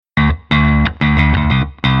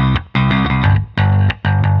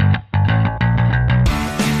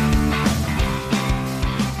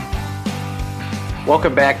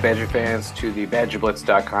Welcome back, Badger fans, to the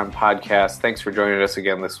BadgerBlitz.com podcast. Thanks for joining us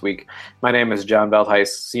again this week. My name is John Beltheis,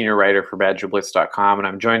 senior writer for BadgerBlitz.com, and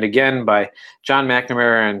I'm joined again by John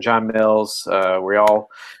McNamara and John Mills. We all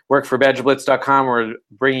work for BadgerBlitz.com. We're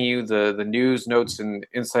bringing you the news, notes, and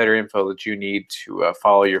insider info that you need to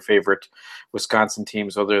follow your favorite Wisconsin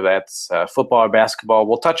teams, whether that's football or basketball.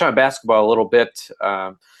 We'll touch on basketball a little bit.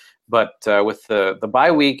 But with the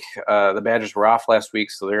bye week, the Badgers were off last week,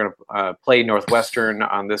 so they're going to play Northwestern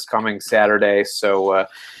on this coming Saturday. So,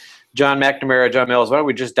 John McNamara, John Mills, why don't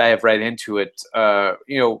we just dive right into it?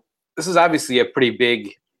 This is obviously a pretty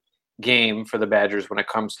big game for the Badgers when it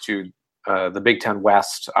comes to the Big Ten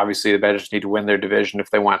West. Obviously, the Badgers need to win their division if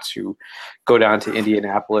they want to go down to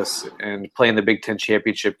Indianapolis and play in the Big Ten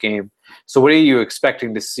championship game. So what are you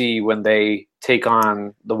expecting to see when they take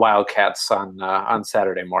on the Wildcats on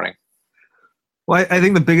Saturday morning? Well, I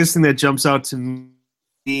think the biggest thing that jumps out to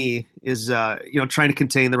me is, trying to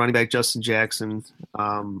contain the running back Justin Jackson.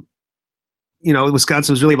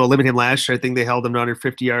 Wisconsin was really able to limit him last year. I think they held him to under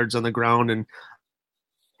 50 yards on the ground. And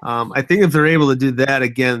I think if they're able to do that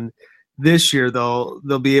again this year, they'll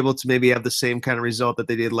be able to maybe have the same kind of result that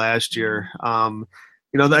they did last year. I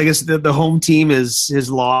guess the home team has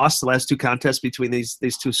lost the last two contests between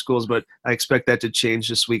these two schools, but I expect that to change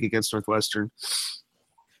this week against Northwestern.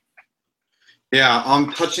 Yeah,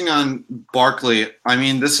 touching on Barkley, I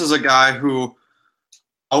mean, this is a guy who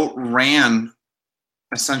outran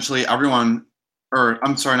essentially everyone,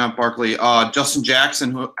 not Barkley, Justin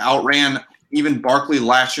Jackson, who outran even Barkley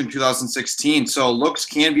last year in 2016. So looks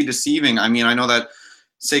can be deceiving. I mean, I know that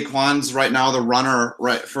Saquon's right now the runner,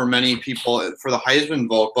 right, for many people for the Heisman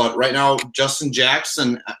vote, but right now Justin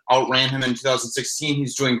Jackson outran him in 2016.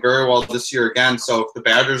 He's doing very well this year again. So if the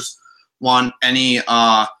Badgers want any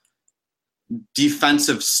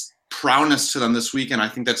defensive prowess to them this weekend, I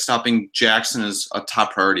think that stopping Jackson is a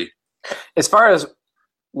top priority. As far as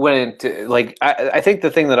I think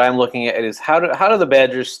the thing that I'm looking at is how do the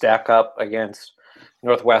Badgers stack up against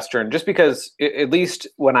Northwestern? Just because at least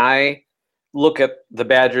when I look at the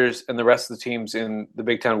Badgers and the rest of the teams in the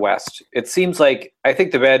Big Ten West, it seems like I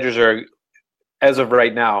think the Badgers are, as of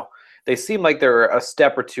right now, they seem like they're a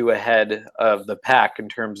step or two ahead of the pack in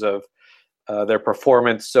terms of their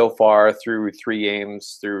performance so far through three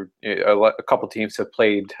games. Through a couple teams have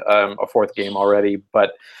played a fourth game already,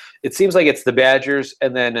 but it seems like it's the Badgers,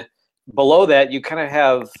 and then below that you kind of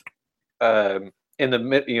have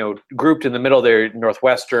grouped in the middle there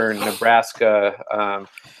Northwestern, Nebraska,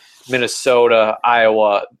 Minnesota,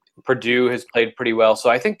 Iowa, Purdue has played pretty well. So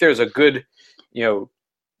I think there's a good,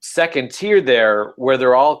 second tier there where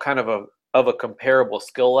they're all kind of a comparable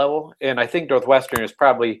skill level, and I think Northwestern is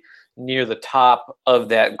probably near the top of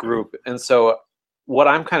that group. And so what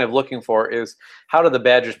I'm kind of looking for is how do the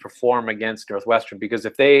Badgers perform against Northwestern? Because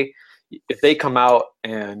if they come out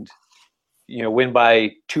and win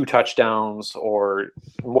by 2 touchdowns or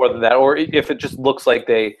more than that, or if it just looks like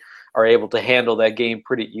they are able to handle that game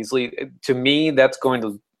pretty easily, to me that's going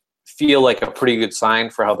to feel like a pretty good sign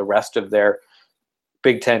for how the rest of their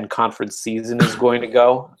Big Ten conference season is going to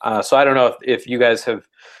go. So I don't know if you guys have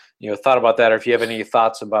thought about that, or if you have any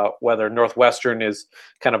thoughts about whether Northwestern is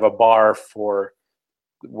kind of a bar for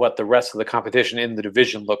what the rest of the competition in the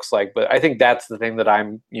division looks like. But I think that's the thing that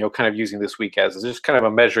I'm, kind of using this week as is just kind of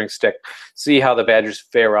a measuring stick, see how the Badgers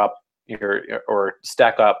fare up or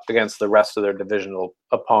stack up against the rest of their divisional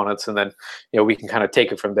opponents. And then, we can kind of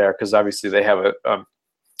take it from there, because obviously they have a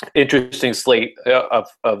interesting slate of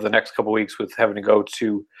the next couple of weeks with having to go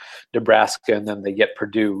to Nebraska, and then they get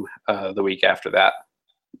Purdue the week after that.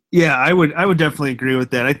 Yeah, I would definitely agree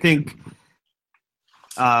with that. I think,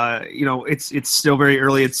 it's still very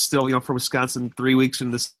early. It's still, for Wisconsin, 3 weeks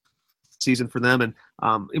into this season for them. And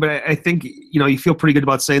but I think, you feel pretty good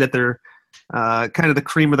about saying that they're kind of the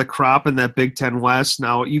cream of the crop in that Big Ten West.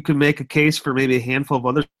 Now, you can make a case for maybe a handful of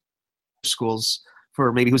other schools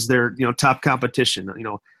for maybe who's their, top competition.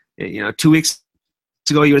 2 weeks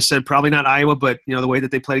ago, you would have said probably not Iowa, but, the way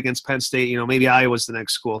that they played against Penn State, maybe Iowa's the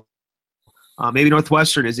next school. Maybe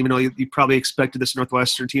Northwestern is, even though you probably expected this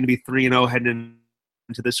Northwestern team to be 3-0 heading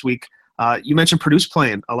into this week. You mentioned Purdue's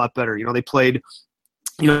playing a lot better. They played,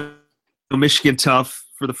 Michigan tough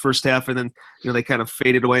for the first half, and then, they kind of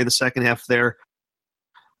faded away in the second half there.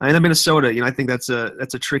 And then Minnesota, I think that's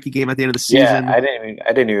a tricky game at the end of the season. Yeah,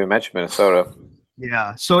 I didn't even mention Minnesota.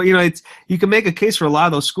 Yeah, so you can make a case for a lot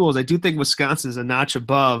of those schools. I do think Wisconsin is a notch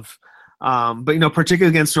above, but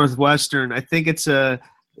particularly against Northwestern, I think it's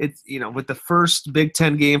with the first Big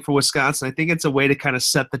Ten game for Wisconsin, I think it's a way to kind of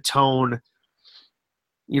set the tone,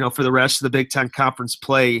 for the rest of the Big Ten conference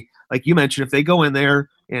play. Like you mentioned, if they go in there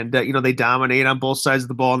and they dominate on both sides of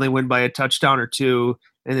the ball and they win by a touchdown or two,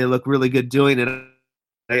 and they look really good doing it.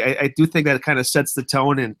 I do think that kind of sets the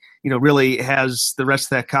tone and really has the rest of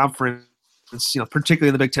that conference, particularly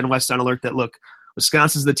in the Big Ten West, on alert that look,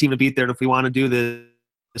 Wisconsin's the team to beat there, and if we want to do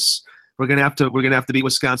this, we're gonna have to beat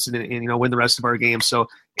Wisconsin and win the rest of our games. So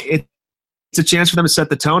it's a chance for them to set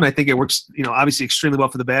the tone. I think it works, obviously extremely well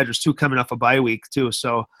for the Badgers too, coming off a bye week too.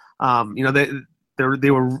 So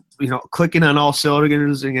they were clicking on all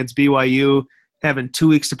cylinders against BYU, having 2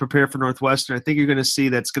 weeks to prepare for Northwestern. I think you're going to see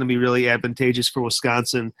that's going to be really advantageous for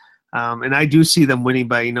Wisconsin, and I do see them winning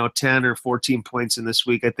by 10 or 14 points in this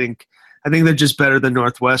week. I think they're just better than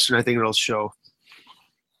Northwestern. I think it'll show.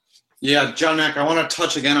 Yeah, John Mack, I want to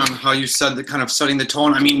touch again on how you said the kind of setting the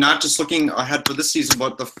tone. I mean, not just looking ahead for this season,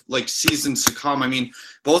 but the seasons to come. I mean,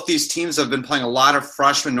 both these teams have been playing a lot of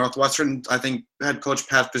freshmen. Northwestern, I think head coach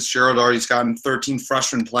Pat Fitzgerald already's gotten 13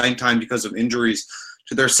 freshmen playing time because of injuries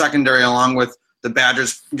to their secondary, along with the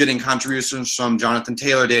Badgers getting contributions from Jonathan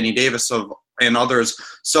Taylor, Danny Davis, and others.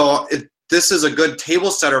 So this is a good table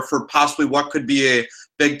setter for possibly what could be a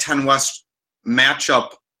Big Ten West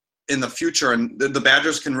matchup in the future, and the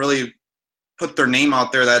Badgers can really put their name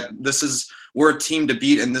out there that we're a team to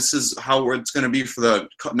beat, and this is how it's going to be for the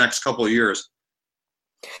next couple of years.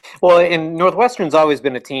 Well, and Northwestern's always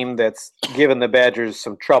been a team that's given the Badgers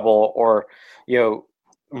some trouble, or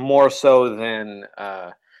more so than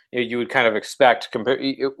you would kind of expect.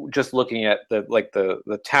 Just looking at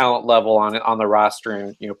the talent level on the roster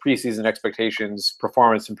and preseason expectations,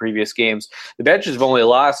 performance in previous games, the Badgers have only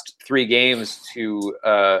lost 3 games to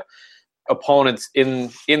opponents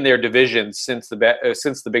in their division since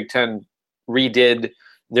the Big Ten redid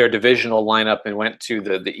their divisional lineup and went to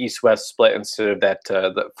the East-West split instead of that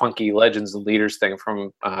the funky Legends and Leaders thing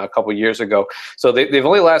from a couple years ago. So they've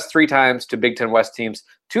only lost 3 times to Big Ten West teams.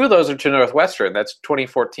 2 of those are to Northwestern. That's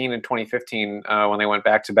 2014 and 2015 when they went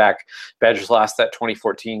back-to-back. Badgers lost that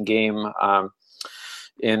 2014 game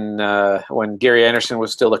when Gary Anderson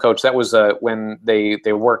was still the coach. That was when they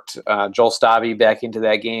worked Joel Stabby back into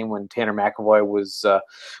that game when Tanner McAvoy was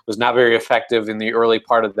not very effective in the early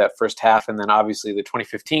part of that first half, and then obviously the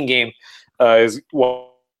 2015 game is I'm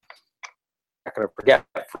not going to forget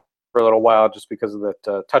for a little while just because of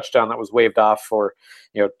that touchdown that was waved off for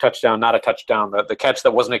touchdown, not a touchdown, the catch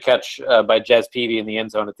that wasn't a catch by Jazz Peavy in the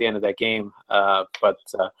end zone at the end of that game. But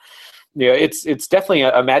it's definitely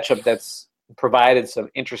a matchup that's provided some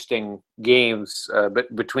interesting games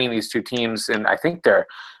between these two teams, and I think they're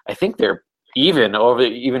even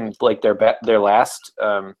like their last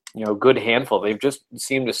good handful. They've just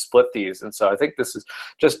seemed to split these, and so I think this is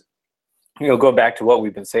just going back to what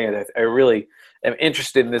we've been saying. I really am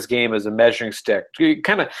interested in this game as a measuring stick.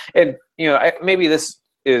 Maybe this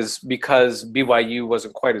is because BYU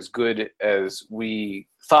wasn't quite as good as we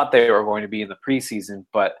thought they were going to be in the preseason,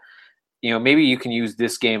 but maybe you can use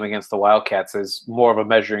this game against the Wildcats as more of a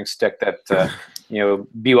measuring stick that,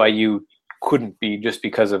 BYU couldn't be just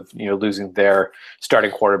because of, losing their starting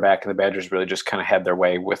quarterback, and the Badgers really just kind of had their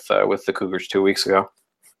way with the Cougars 2 weeks ago.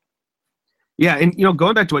 Yeah. And,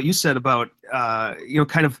 going back to what you said about,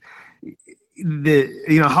 kind of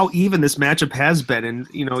how even this matchup has been. And,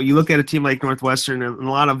 you look at a team like Northwestern and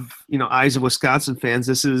a lot of, eyes of Wisconsin fans,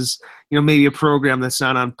 this is, maybe a program that's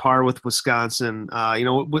not on par with Wisconsin.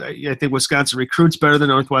 I think Wisconsin recruits better than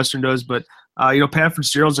Northwestern does, but, Pat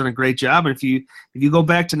Fitzgerald's done a great job. And if you go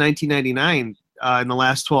back to 1999, in the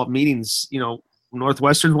last 12 meetings,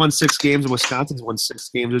 Northwestern won 6 games and Wisconsin's won 6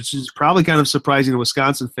 games, which is probably kind of surprising to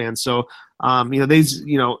Wisconsin fans. So,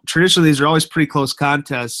 traditionally these are always pretty close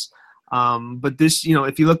contests. But this,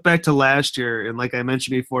 if you look back to last year, and like I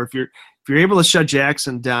mentioned before, if you're able to shut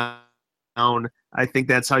Jackson down, I think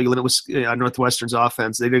that's how you limit Northwestern's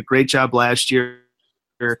offense. They did a great job last year.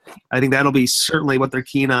 I think that'll be certainly what they're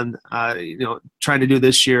keen on, trying to do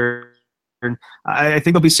this year. And I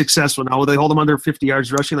think they'll be successful. Now, will they hold them under 50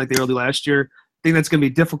 yards rushing like they will do last year? I think that's going to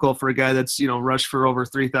be difficult for a guy that's rushed for over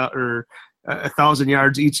 3,000 or 1,000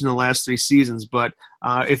 yards each in the last 3 seasons. But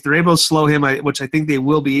if they're able to slow him, which I think they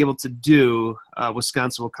will be able to do,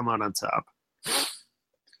 Wisconsin will come out on top.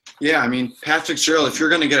 Yeah, I mean, Pat Fitzgerald, if you're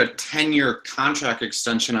going to get a 10-year contract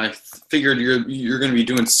extension, I figured you're going to be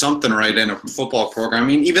doing something right in a football program. I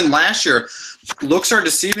mean, even last year, looks are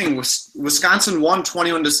deceiving. Wisconsin won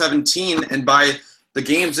 21-17, and by the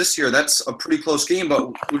games this year, that's a pretty close game.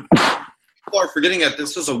 But people are forgetting that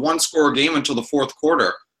this was a 1-score game until the fourth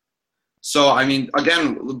quarter. So, I mean,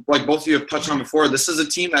 again, like both of you have touched on before, this is a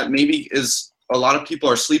team that maybe is a lot of people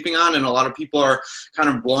are sleeping on, and a lot of people are kind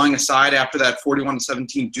of blowing aside after that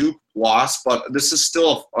 41-17 Duke loss. But this is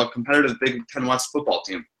still a competitive Big Ten West football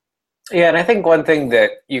team. Yeah, and I think one thing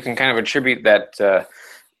that you can kind of attribute that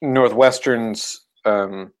Northwestern's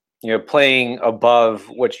playing above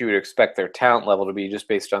what you would expect their talent level to be just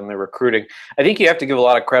based on their recruiting. I think you have to give a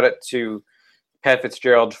lot of credit to Pat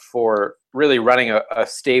Fitzgerald for really running a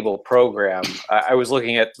stable program. I was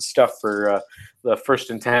looking at the stuff for the First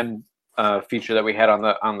and 10 feature that we had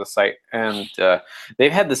on the site, and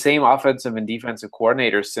they've had the same offensive and defensive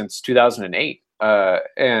coordinators since 2008.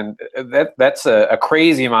 And that's a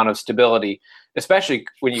crazy amount of stability, especially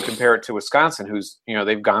when you compare it to Wisconsin, who's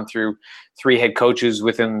they've gone through 3 head coaches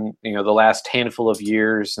within the last handful of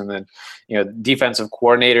years, and then defensive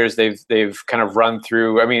coordinators they've kind of run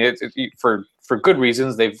through. I mean, for good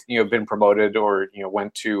reasons they've been promoted or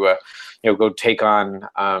went to go take on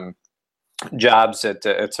jobs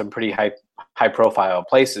at some pretty high profile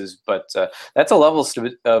places, but that's a level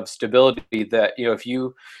of stability that if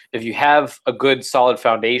you have a good solid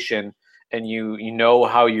foundation and you know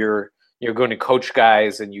how you're going to coach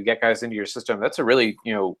guys and you get guys into your system, that's a really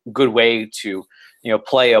good way to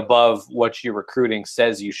play above what your recruiting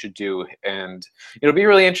says you should do. And it'll be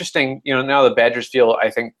really interesting. Now the Badgers feel, I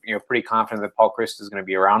think, pretty confident that Paul Chryst is going to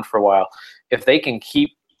be around for a while. If they can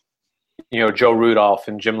keep Joe Rudolph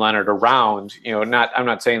and Jim Leonhard around, I'm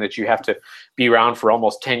not saying that you have to be around for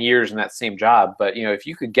almost 10 years in that same job, but if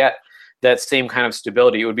you could get that same kind of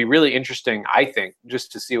stability, it would be really interesting, I think,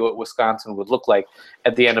 just to see what Wisconsin would look like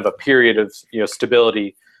at the end of a period of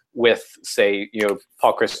stability with, say,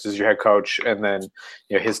 Paul Chryst as your head coach, and then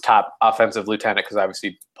his top offensive lieutenant, because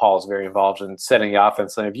obviously Paul is very involved in setting the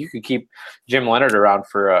offense. And if you could keep Jim Leonhard around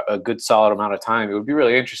for a good solid amount of time, it would be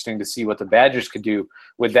really interesting to see what the Badgers could do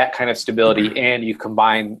with that kind of stability. And you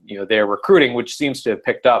combine their recruiting, which seems to have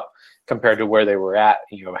picked up compared to where they were at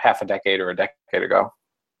half a decade or a decade ago.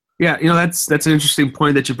 Yeah, that's an interesting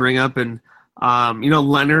point that you bring up, and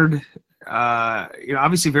Leonhard.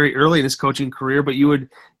 Obviously very early in his coaching career, but you would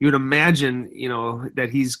imagine, that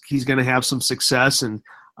he's going to have some success, and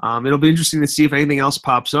it'll be interesting to see if anything else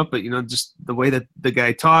pops up. But just the way that the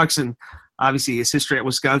guy talks, and obviously his history at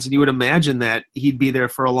Wisconsin, you would imagine that he'd be there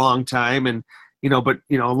for a long time. And but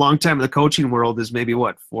a long time in the coaching world is maybe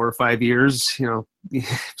 4 or 5 years.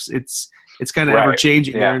 It's kind of ever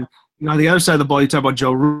changing there. And on the other side of the ball, you talk about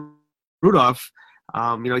Joe Rudolph.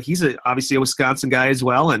 He's obviously a Wisconsin guy as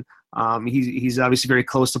well, and he's obviously very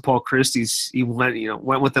close to Paul Chryst. He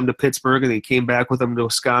went with them to Pittsburgh, and he came back with them to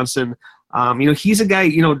Wisconsin. He's a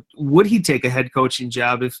guy. Would he take a head coaching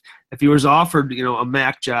job if he was offered a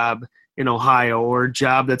MAC job in Ohio, or a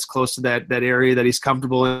job that's close to that area that he's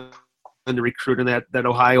comfortable in to recruit in that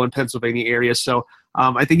Ohio and Pennsylvania area? So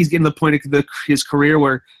I think he's getting to the point of his career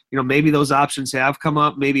where maybe those options have come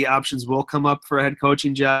up. Maybe options will come up for a head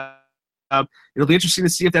coaching job. It'll be interesting to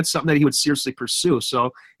see if that's something that he would seriously pursue.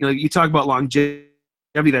 So, you talk about longevity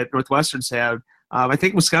that Northwestern's have. I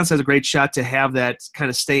think Wisconsin has a great shot to have that kind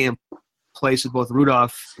of stay in place with both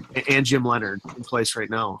Rudolph and Jim Leonhard in place right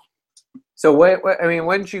now. So, why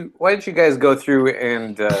don't you guys go through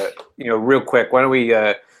and, real quick, why don't we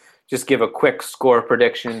just give a quick score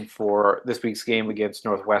prediction for this week's game against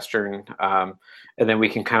Northwestern, and then we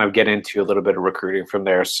can kind of get into a little bit of recruiting from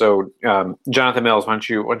there. So, Jonathan Mills, why don't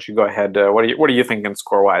you go ahead? What are you thinking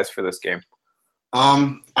score-wise for this game?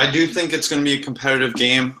 I do think it's going to be a competitive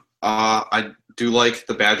game. I do like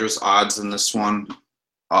the Badgers' odds in this one.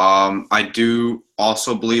 I do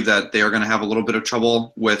also believe that they are going to have a little bit of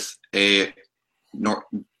trouble with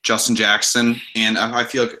Justin Jackson, and I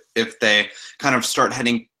feel like if they kind of start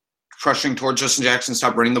crushing towards Justin Jackson,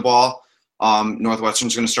 stop running the ball,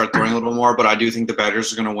 Northwestern's going to start throwing a little more, but I do think the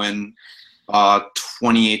Badgers are going to win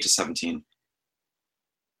 28-17.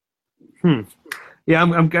 Yeah,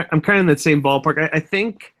 I'm kind of in that same ballpark. I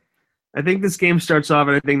think this game starts off,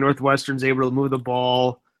 and I think Northwestern's able to move the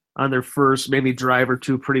ball on their first maybe drive or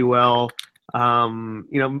two pretty well.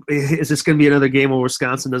 Is this going to be another game where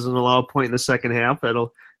Wisconsin doesn't allow a point in the second half?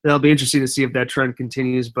 That'll be interesting to see if that trend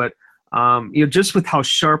continues. But just with how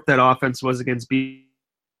sharp that offense was against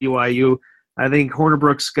BYU, I think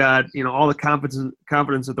Hornibrook's got all the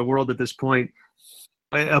confidence of the world at this point.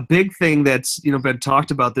 A big thing that's been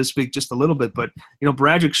talked about this week just a little bit, but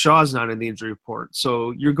Bradrick Shaw's not in the injury report,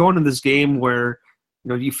 so you're going to this game where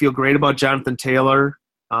you feel great about Jonathan Taylor.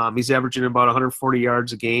 He's averaging about 140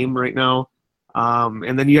 yards a game right now,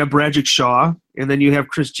 and then you have Bradrick Shaw, and then you have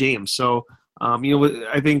Chris James. So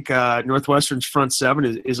I think Northwestern's front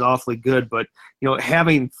seven is awfully good, but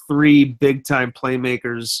having 3 big time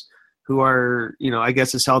playmakers who are I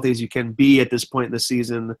guess as healthy as you can be at this point in the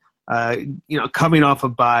season. Coming off a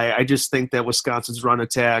bye, I just think that Wisconsin's run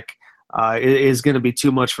attack is going to be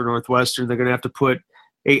too much for Northwestern. They're going to have to put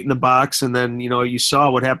 8 in the box, and then you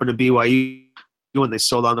saw what happened to BYU when they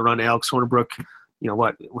sold on the run. Alex Hornibrook,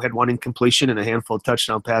 had one incompletion and a handful of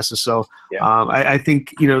touchdown passes. So I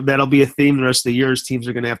think that'll be a theme the rest of the year. Teams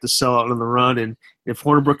are going to have to sell out on the run, and if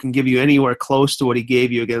Hornibrook can give you anywhere close to what he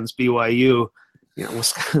gave you against BYU,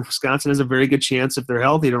 Wisconsin has a very good chance, if they're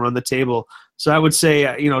healthy, to run the table. So I would say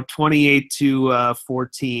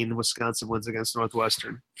 28-14, Wisconsin wins against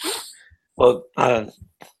Northwestern. Well,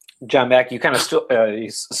 John Mack, you kind of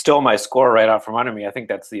stole my score right out from under me. I think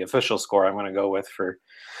that's the official score I'm going to go with for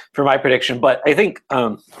my prediction. But I think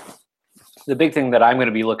the big thing that I'm going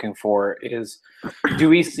to be looking for is, do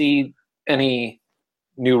we see any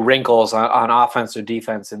new wrinkles on offense or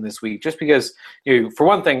defense in this week? Just because, for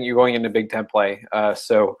one thing, you're going into Big Ten play,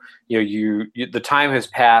 so the time has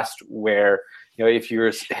passed where if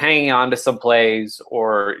you're hanging on to some plays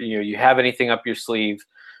or you have anything up your sleeve,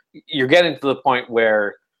 you're getting to the point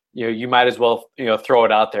where you might as well throw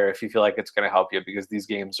it out there if you feel like it's going to help you, because these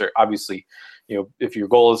games are obviously, if your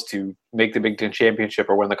goal is to make the Big Ten championship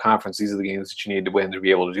or win the conference, these are the games that you need to win to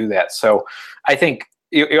be able to do that. So I think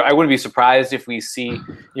I wouldn't be surprised if we see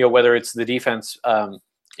whether it's the defense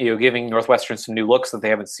giving Northwestern some new looks that they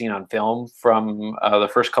haven't seen on film from the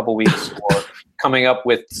first couple weeks, or coming up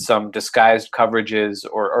with some disguised coverages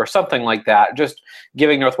or something like that, just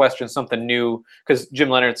giving Northwestern something new, because Jim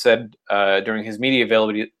Leonhard said during his media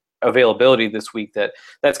availability this week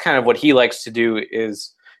that's kind of what he likes to do,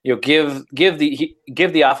 is give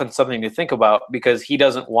the offense something to think about, because he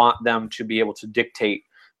doesn't want them to be able to dictate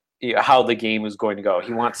how the game is going to go.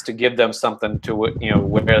 He wants to give them something to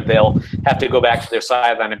where they'll have to go back to their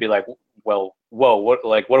sideline and be like, well, whoa, what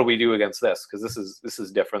do we do against this? Because this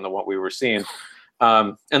is different than what we were seeing.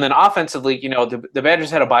 And then offensively, the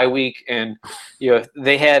Badgers had a bye week, and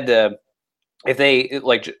they had if they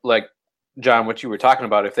like John, what you were talking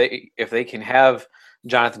about, if they can have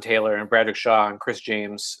Jonathan Taylor and Bradrick Shaw and Chris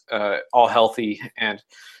James all healthy, and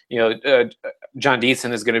John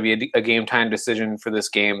Deason is going to be a game time decision for this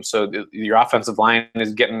game. So your offensive line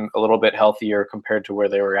is getting a little bit healthier compared to where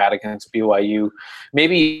they were at against BYU.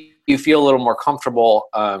 Maybe you feel a little more comfortable,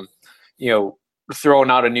 throwing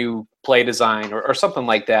out a new play design or something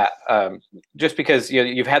like that. Just because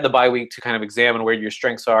you've had the bye week to kind of examine where your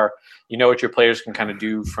strengths are, what your players can kind of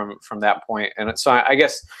do from that point. And so I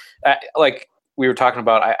guess like we were talking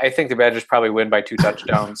about, I think the Badgers probably win by 2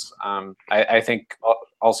 touchdowns. I think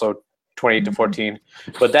also 28-14.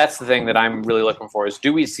 But that's the thing that I'm really looking for, is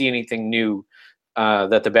do we see anything new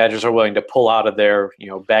that the Badgers are willing to pull out of their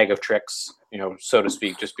bag of tricks, so to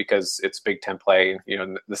speak, just because it's Big Ten play.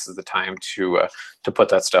 This is the time to put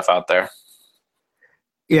that stuff out there.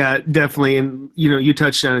 Yeah, definitely. And you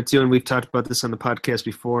touched on it too, and we've talked about this on the podcast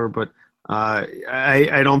before, but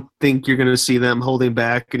I don't think you're going to see them holding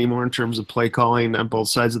back anymore in terms of play calling on both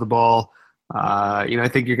sides of the ball. I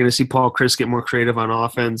think you're going to see Paul Chryst get more creative on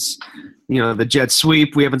offense. The jet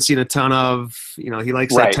sweep we haven't seen a ton of. He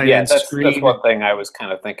likes that tight end screen. That's one thing I was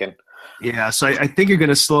kind of thinking. Yeah, so I think you're going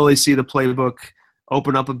to slowly see the playbook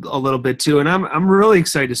open up a little bit too, and I'm really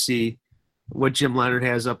excited to see what Jim Leonhard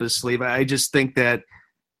has up his sleeve. I just think that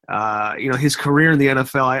his career in the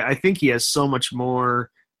NFL, I think he has so much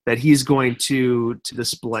more that he's going to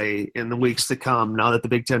display in the weeks to come. Now that the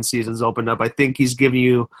Big Ten season's opened up, I think he's giving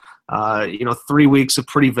you 3 weeks of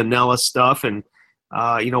pretty vanilla stuff, and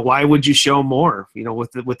why would you show more?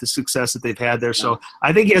 With the success that they've had there. So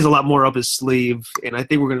I think he has a lot more up his sleeve, and I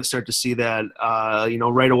think we're going to start to see that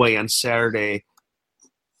right away on Saturday.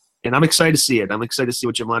 And I'm excited to see it. I'm excited to see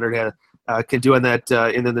what Jim Leonhard can do in that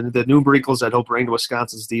in the new wrinkles that he'll bring to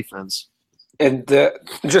Wisconsin's defense. And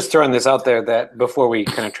just throwing this out there, that before we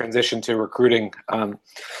kind of transition to recruiting, I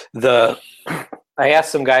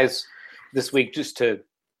asked some guys this week just to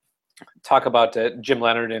talk about Jim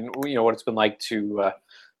Leonhard and what it's been like to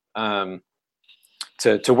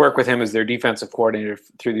work with him as their defensive coordinator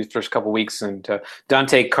through these first couple weeks. And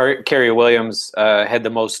Dante Carey-Williams had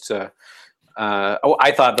the most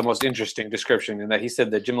I thought the most interesting description, in that he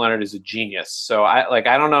said that Jim Leonhard is a genius. So I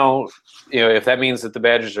don't know if that means that the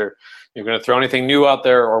Badgers are going to throw anything new out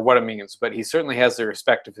there or what it means, but he certainly has the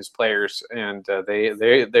respect of his players, and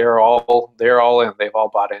they're all in. They've all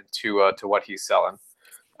bought into to what he's selling.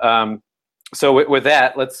 So with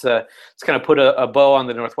that, let's kind of put a bow on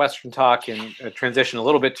the Northwestern talk and transition a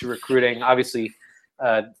little bit to recruiting. Obviously,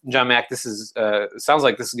 John Mack, this is sounds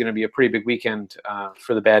like this is going to be a pretty big weekend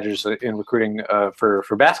for the Badgers in recruiting for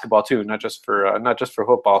basketball too, not just for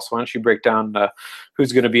football. So why don't you break down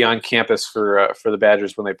who's going to be on campus for the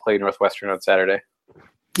Badgers when they play Northwestern on Saturday?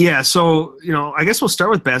 Yeah, so I guess we'll start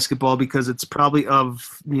with basketball because it's probably of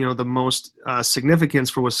the most significance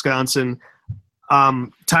for Wisconsin.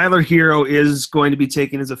 Tyler Hero is going to be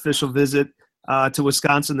taking his official visit to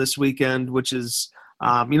Wisconsin this weekend, which is,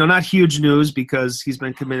 not huge news because he's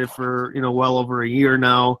been committed for, well over a year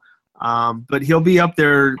now. But he'll be up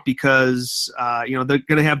there because, they're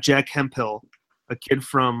going to have Jack Hemphill, a kid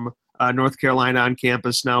from North Carolina, on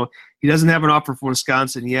campus. Now, he doesn't have an offer from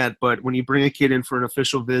Wisconsin yet, but when you bring a kid in for an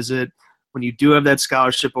official visit, when you do have that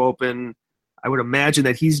scholarship open, I would imagine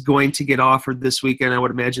that he's going to get offered this weekend. I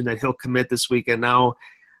would imagine that he'll commit this weekend. Now,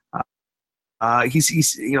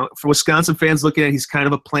 he's for Wisconsin fans looking at it, he's kind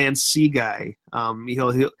of a Plan C guy.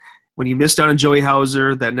 He'll when he missed out on Joey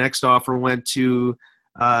Hauser, that next offer went to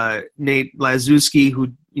Nate Laszewski,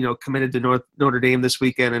 who committed to Notre Dame this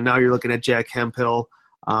weekend, and now you're looking at Jack Hemphill.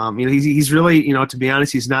 He's really, to be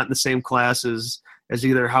honest, he's not in the same class as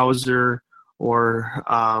either Hauser or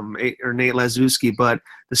Nate Laszewski, but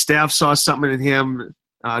the staff saw something in him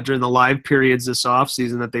during the live periods this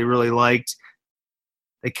offseason that they really liked.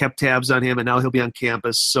 They kept tabs on him, and now he'll be on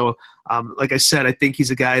campus. So, like I said, I think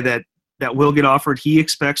he's a guy that will get offered. He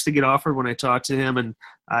expects to get offered when I talk to him, and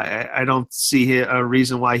I don't see a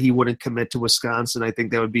reason why he wouldn't commit to Wisconsin. I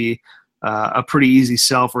think that would be a pretty easy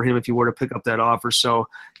sell for him if he were to pick up that offer. So,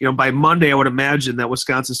 by Monday, I would imagine that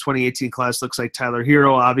Wisconsin's 2018 class looks like Tyler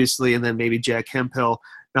Hero, obviously, and then maybe Jack Hemphill.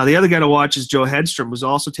 Now, the other guy to watch is Joe Hedstrom, who's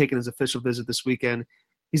also taking his official visit this weekend.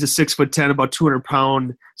 He's a 6'10", about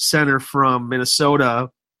 200-pound center from Minnesota.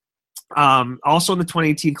 Also in the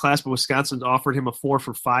 2018 class, but Wisconsin offered him a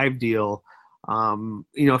 4-for-5 deal.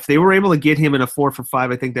 If they were able to get him in a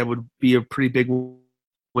 4-for-5, I think that would be a pretty big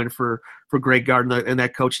win for Greg Gard and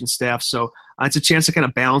that coaching staff. So it's a chance to kind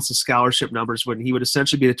of balance the scholarship numbers when he would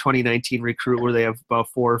essentially be the 2019 recruit where they have about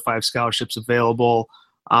 4 or 5 scholarships available.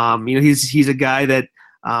 He's a guy that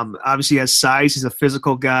obviously has size. He's a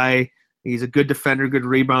physical guy. He's a good defender, good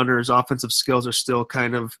rebounder. His offensive skills are still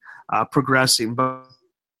kind of progressing. But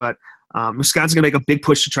Wisconsin's going to make a big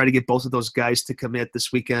push to try to get both of those guys to commit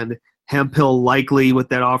this weekend. Hemphill likely with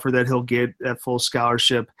that offer that he'll get that full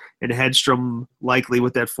scholarship, and Hedstrom likely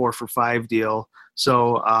with that 4-for-5 deal.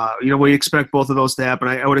 So, we expect both of those to happen.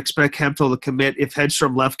 I would expect Hemphill to commit. If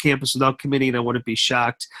Hedstrom left campus without committing, I wouldn't be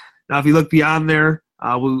shocked. Now, if you look beyond there,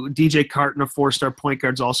 DJ Carton, a 4-star point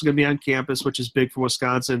guard, is also going to be on campus, which is big for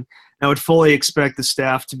Wisconsin. I would fully expect the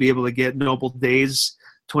staff to be able to get Noble Days,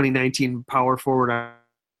 2019 power forward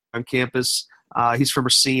on campus. He's from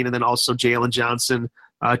Racine, and then also Jalen Johnson,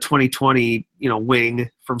 2020, wing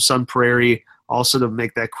from Sun Prairie, also to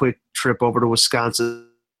make that quick trip over to Wisconsin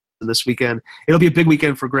this weekend. It'll be a big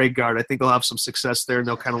weekend for Greg Gard. I think they'll have some success there, and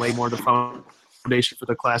they'll kind of lay more of the foundation for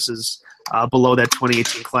the classes below that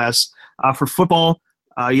 2018 class. For football,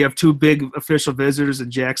 you have 2 big official visitors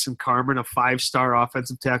in Jackson Carman, a 5-star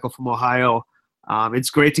offensive tackle from Ohio.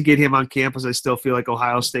 It's great to get him on campus. I still feel like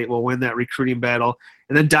Ohio State will win that recruiting battle.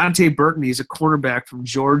 And then Dante Burton, he's a cornerback from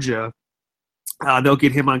Georgia. They'll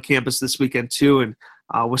get him on campus this weekend too. And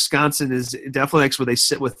Wisconsin is definitely likes where they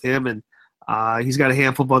sit with him. And he's got a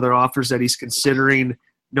handful of other offers that he's considering.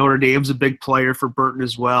 Notre Dame's a big player for Burton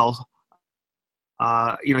as well.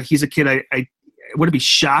 He's a kid I wouldn't be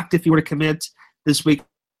shocked if he were to commit this week.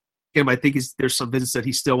 I think there's some visits that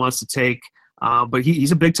he still wants to take. But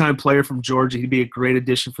he's a big-time player from Georgia. He'd be a great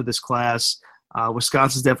addition for this class.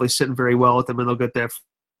 Wisconsin's definitely sitting very well with him, and they'll get that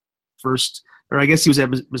first – or I guess he was at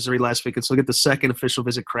Missouri last week, and so they'll get the second official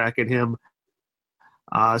visit crack at him.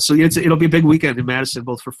 So it'll be a big weekend in Madison,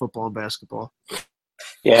 both for football and basketball.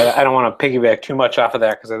 Yeah, I don't want to piggyback too much off of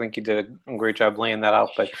that because I think you did a great job laying that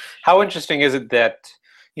out. But how interesting is it that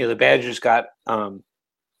the Badgers got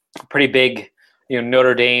pretty big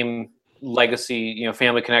Notre Dame legacy,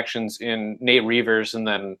 family connections in Nate Reavers, and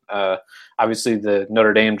then obviously the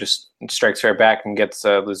Notre Dame just strikes right back and gets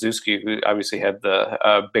Laszewski, who obviously had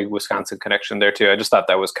the big Wisconsin connection there too. I just thought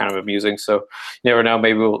that was kind of amusing. So you never know,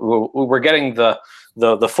 maybe we're getting the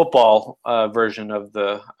football version of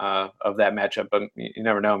that matchup, but you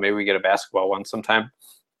never know. Maybe we get a basketball one sometime.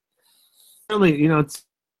 Really, it's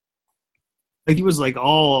like he was like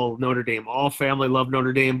all Notre Dame, all family love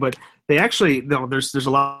Notre Dame, but they actually there's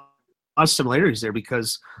a lot of similarities there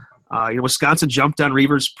because Wisconsin jumped on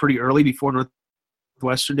Reavers pretty early before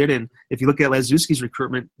Northwestern did, and if you look at Laszewski's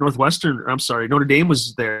recruitment, Notre Dame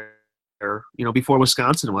was there before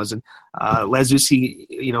Wisconsin was, and Laszewski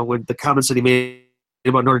with the comments that he made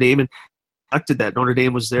about Notre Dame and elected that Notre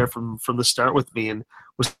Dame was there from the start with me, and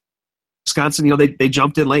Wisconsin they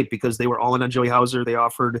jumped in late because they were all in on Joey Hauser. They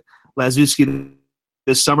offered Laszewski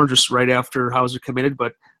this summer just right after Hauser committed,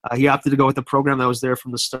 but he opted to go with the program that was there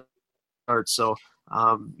from the start. So,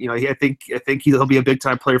 I think he'll be a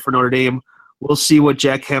big-time player for Notre Dame. we'll see what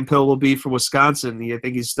Jack Hemphill will be for Wisconsin. I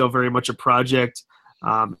think he's still very much a project.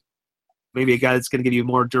 Maybe a guy that's going to give you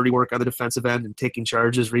more dirty work on the defensive end and taking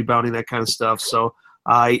charges, rebounding, that kind of stuff. So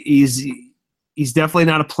he's definitely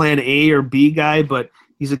not a plan A or B guy, but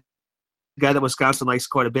he's a guy that Wisconsin likes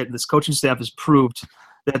quite a bit. And this coaching staff has proved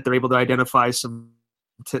that they're able to identify some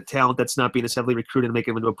talent that's not being as heavily recruited and make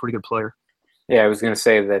him into a pretty good player. Yeah, I was going to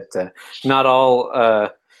say that not all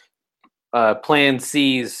plan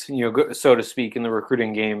C's, so to speak, in the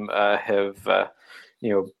recruiting game have,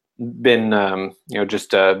 been,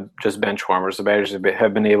 just bench warmers. The Badgers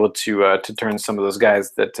have been able to turn some of those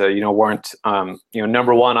guys that, weren't,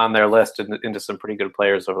 number one on their list into some pretty good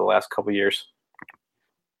players over the last couple of years.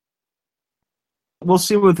 We'll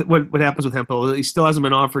see what happens with Hemphill. He still hasn't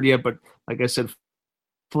been offered yet, but like I said,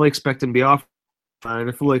 fully expect him to be offered, and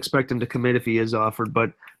I fully expect him to commit if he is offered.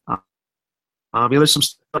 But there's some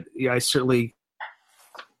stuff. Yeah, I certainly,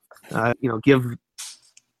 give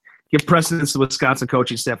precedence to the Wisconsin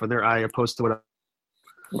coaching staff on their eye opposed to what.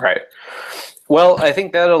 Right. Well, I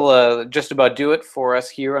think that'll just about do it for us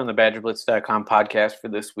here on the BadgerBlitz.com podcast for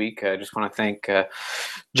this week. I just want to thank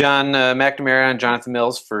John McNamara and Jonathan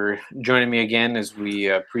Mills for joining me again as we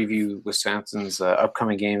preview Wisconsin's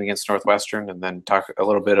upcoming game against Northwestern, and then talk a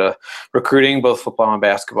little bit of recruiting, both football and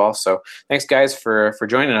basketball. So thanks, guys, for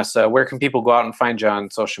joining us. Where can people go out and find John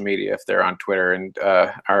on social media if they're on Twitter and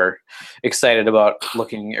are excited about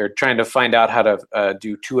looking or trying to find out how to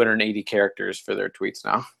do 280 characters for their tweets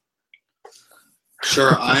now?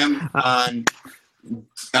 Sure, I am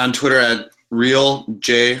on Twitter at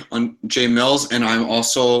J Mills, and I'm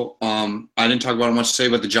also I didn't talk about it much today,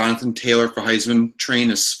 but the Jonathan Taylor for Heisman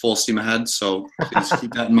train is full steam ahead. So please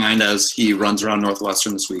keep that in mind as he runs around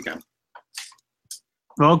Northwestern this weekend.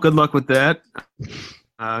 Well, good luck with that.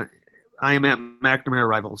 I am at McNamara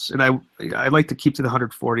Rivals, and I like to keep to the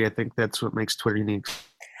 140. I think that's what makes Twitter unique.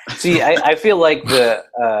 See, I feel like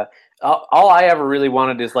all I ever really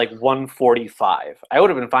wanted is like 145. I would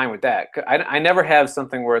have been fine with that. I never have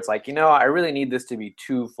something where it's like, I really need this to be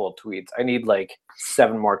 2 full tweets. I need like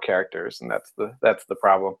 7 more characters, and that's the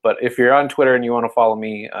problem. But if you're on Twitter and you want to follow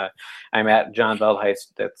me, I'm at John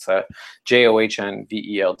Veldhuis. That's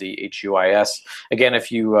JOHNVELDHUIS. Again,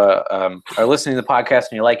 if you are listening to the podcast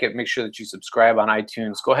and you like it, make sure that you subscribe on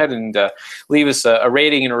iTunes. Go ahead and leave us a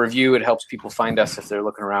rating and a review. It helps people find us if they're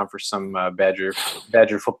looking around for some Badger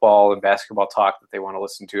football and basketball talk that they want to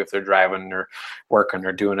listen to if they're driving or working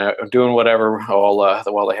or doing whatever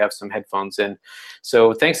while they have some headphones in.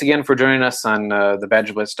 So thanks again for joining us on the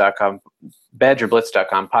BadgerBlitz.com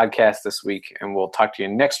podcast this week, and we'll talk to you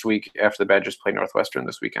next week after the Badgers play Northwestern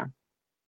this weekend.